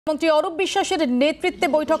মন্ত্রী অরূপ বিশ্বাসের নেতৃত্বে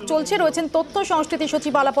বৈঠক চলছে। রয়েছেন তথ্য সংস্কৃতি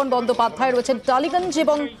সচিব আলাপন বন্দ্যোপাধ্যায়, রয়েছেন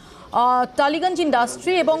টালিগঞ্জ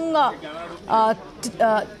ইন্ডাস্ট্রি এবং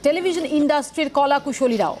টেলিভিশন ইন্ডাস্ট্রির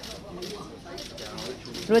কলাকুশলীরাও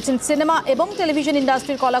রয়েছেন। সিনেমা এবং টেলিভিশন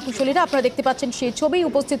ইন্ডাস্ট্রির কলাকুশলীরা আপনারা দেখতে পাচ্ছেন সেই ছবি।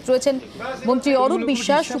 উপস্থিত রয়েছেন মন্ত্রী অরূপ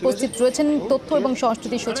বিশ্বাস, উপস্থিত রয়েছেন তথ্য এবং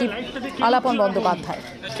সংস্কৃতি সচিব আলাপন বন্দ্যোপাধ্যায়।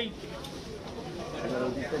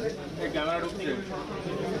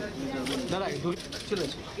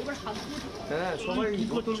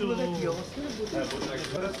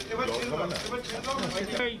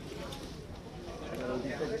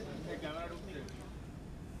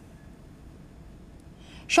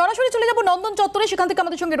 সরাসরি চলে যাব নন্দন চত্বরে, সেখান থেকে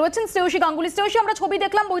আমাদের সঙ্গে রয়েছেন শ্রেয়সী গাঙ্গুলি। শ্রেয়সী, আমরা ছবি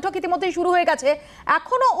দেখলাম, বৈঠক ইতিমধ্যেই শুরু হয়ে গেছে।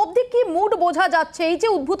 এখনো অবধি কি মুড বোঝা যাচ্ছে? এই যে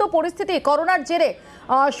উদ্ভূত পরিস্থিতি, করোনার জেরে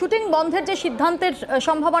শুটিং বন্ধের যে সিদ্ধান্তের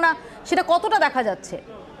সম্ভাবনা, সেটা কতটা দেখা যাচ্ছে?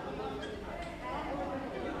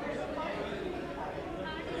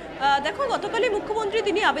 দেখো, গতকালই মুখ্যমন্ত্রী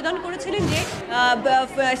তিনি আবেদন করেছিলেন যে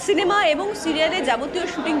সিনেমা এবং সিরিয়ালে যাবতীয়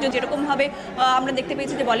শুটিং যেরকমভাবে আমরা দেখতে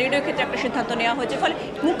পেয়েছি যে বলিউডের ক্ষেত্রে একটা সিদ্ধান্ত নেওয়া হয়েছে, ফলে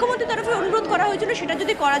মুখ্যমন্ত্রীর তরফে অনুরোধ করা হয়েছিল সেটা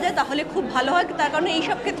যদি করা যায় তাহলে খুব ভালো হয়। তার কারণে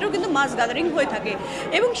এইসব ক্ষেত্রেও কিন্তু মাস গ্যাদারিং হয়ে থাকে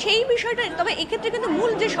এবং সেই বিষয়টা, তবে এক্ষেত্রে কিন্তু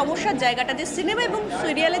মূল যে সমস্যার জায়গাটা যে সিনেমা এবং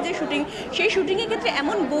সিরিয়ালে যে শুটিং, সেই শুটিংয়ের ক্ষেত্রে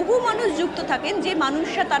এমন বহু মানুষ যুক্ত থাকেন যে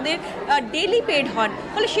মানুষরা তাদের ডেলি পেড হন,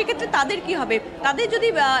 ফলে সেক্ষেত্রে তাদের কি হবে? তাদের যদি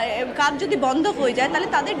কাজ যদি বন্ধ হয়ে যায় তাহলে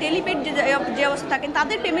তাদের ডেলি পেড যে অবস্থা থাকেন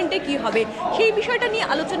তাদের পেমেন্টে কি হবে, সেই বিষয়টা নিয়ে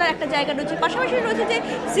আলোচনার একটা জায়গা রয়েছে। পাশাপাশি রয়েছে যে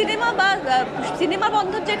সিনেমা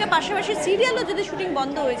বন্ধের জায়গায় পাশাপাশি সিরিয়ালও যদি শুটিং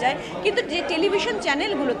বন্ধ হয়ে যায়, কিন্তু যে টেলিভিশন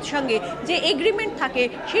চ্যানেলগুলোর সঙ্গে যে এগ্রিমেন্ট থাকে,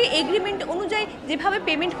 সেই এগ্রিমেন্ট অনুযায়ী যেভাবে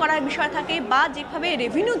পেমেন্ট করার বিষয় থাকে বা যেভাবে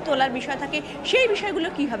রেভিনিউ তোলার বিষয় থাকে, সেই বিষয়গুলো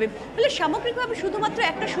কি হবে? ফলে সামগ্রিকভাবে শুধুমাত্র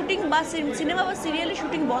একটা শুটিং বা সিনেমা বা সিরিয়ালের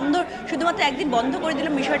শুটিং বন্ধ, শুধুমাত্র একদিন বন্ধ করে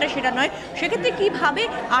দিলাম বিষয়টা সেটা নয়। সেক্ষেত্রে কীভাবে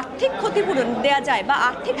আর্থিক ক্ষতিপূরণ দেওয়া যায় বা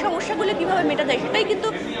আর্থিক সমস্যাগুলো কীভাবে মেটা যায়, সেটাই কিন্তু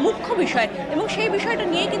মুখ্য বিষয় এবং সেই বিষয়টা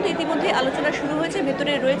নিয়ে কিন্তু ইতিমধ্যে আলোচনা শুরু হয়েছে।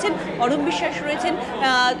 ভেতরে রয়েছেন অরূপ বিশ্বাস, রয়েছেন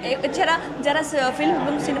এছাড়া যারা ফিল্ম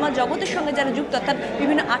এবং সিনেমা জগতের সঙ্গে যারা যুক্ত, অর্থাৎ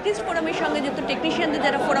বিভিন্ন আর্টিস্ট ফোরামের সঙ্গে যুক্ত, টেকনিশিয়ানদের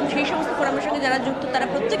যারা ফোরাম, সেই সমস্ত ফোরামের সঙ্গে যারা যুক্ত, তারা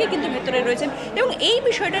প্রত্যেকেই কিন্তু ভেতরে রয়েছেন এবং এই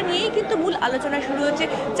বিষয়টা নিয়েই কিন্তু মূল আলোচনা শুরু হয়েছে।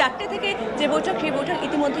 4টে থেকে যে বৈঠক, সেই বৈঠক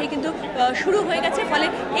ইতিমধ্যেই কিন্তু শুরু হয়ে গেছে। ফলে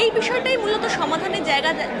এই বিষয়টাই মূলত সমাধানের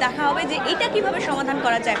জায়গা দেখা হবে যে এটা কিভাবে সমাধান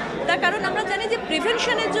করা যায়। তার কারণ আমরা জানি যে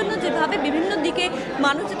প্রিভেনশনের জন্য যেভাবে বিভিন্ন দিকে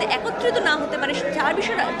মানুষ যাতে একত্রিত না হতে পারে, তার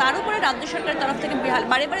বিষয়টা তার উপরে রাজ্য সরকারের তরফ থেকে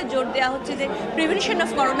বারে বারে জোর দেওয়া হচ্ছে যে prevention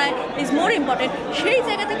of corona is more important. সেই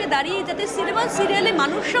জায়গা থেকে দাঁড়িয়ে যাতে সিনেমা সিরিয়ালে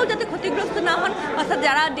মানুষরাও যাতে ক্ষতিগ্রস্ত না হন, অর্থাৎ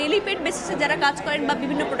যারা ডেলি পেড বেসিসে যারা কাজ করেন বা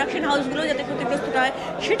বিভিন্ন প্রোডাকশন হাউসগুলো যাতে ক্ষতিগ্রস্ত না হয়,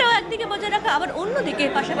 সেটাও একদিকে বজায় রাখা। আবার অন্যদিকে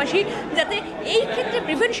পাশাপাশি যাতে এই ক্ষেত্রে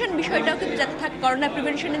প্রিভেনশন বিষয়টাও কিন্তু যাতে থাকে, করোনা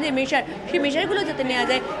প্রিভেনশনের যে মেজার, সেই মেজারগুলো যাতে নেওয়া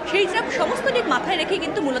যায়, সেই সব সমস্ত দিক মাথায় রেখে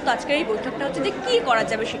কিন্তু মূলত আজকের এই বৈঠকটা হচ্ছে যে কী করা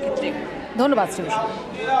যাবে সেক্ষেত্রে। ধন্যবাদ শ্রেয়সী।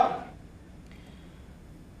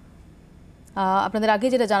 আপনাদের আগে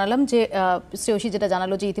যেটা জানালাম যে শ্রেয়সী যেটা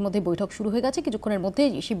জানালো যে ইতিমধ্যে বৈঠক শুরু হয়ে গেছে, কিছুক্ষণের মধ্যে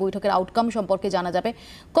সেই বৈঠকের আউটকাম সম্পর্কে জানা যাবে।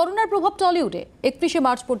 করোনার প্রভাব টলিউডে 31শে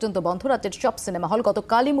মার্চ পর্যন্ত বন্ধ রাজ্যের সব সিনেমা হল।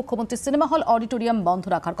 গতকালই মুখ্যমন্ত্রী সিনেমা হল অডিটোরিয়াম বন্ধ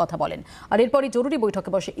রাখার কথা বলেন, আর এরপরই জরুরি বৈঠকে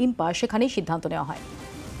বসে ইম্পা, সেখানেই সিদ্ধান্ত নেওয়া হয়।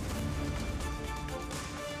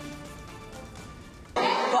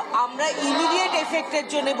 আমরা ইমিডিয়েট এফেক্টের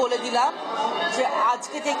জন্য বলে দিলাম যে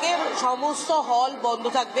আজকে থেকে সমস্ত হল বন্ধ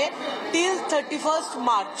থাকবে টিল 31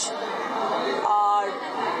 মার্চ। আর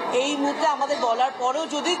এই মুহূর্তে আমাদের বলার পরেও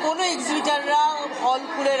যদি কোনো এক্সিবিটাররা হল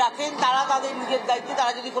খুলে রাখেন, তারা তাদের নিজের দায়িত্বে,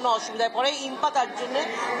 তারা যদি কোনো অসুবিধায় পড়ে, ইম্পা তার জন্য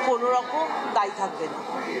কোনো রকম দায়ী থাকবে না।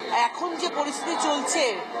 এখন যে পরিস্থিতি চলছে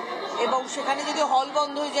এবং সেখানে যদি হল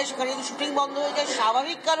বন্ধ হয়ে যায়, সেখানে যদি শুটিং বন্ধ হয়ে যায়,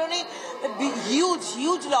 স্বাভাবিক কারণে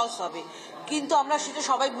হিউজ লস হবে। কিন্তু আমরা সেটা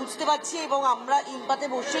সবাই বুঝতে পারছি এবং আমরা ইম্পাতে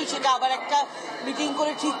বসেই সেটা আবার একটা মিটিং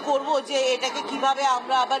করে ঠিক করব যে এটাকে কিভাবে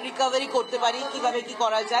আমরা আবার রিকভারি করতে পারি, কিভাবে কি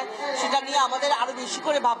করা যায়, সেটা নিয়ে আমাদের আরো বেশি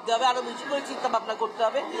করে ভাবতে হবে, আরো বেশি করে চিন্তা ভাবনা করতে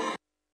হবে।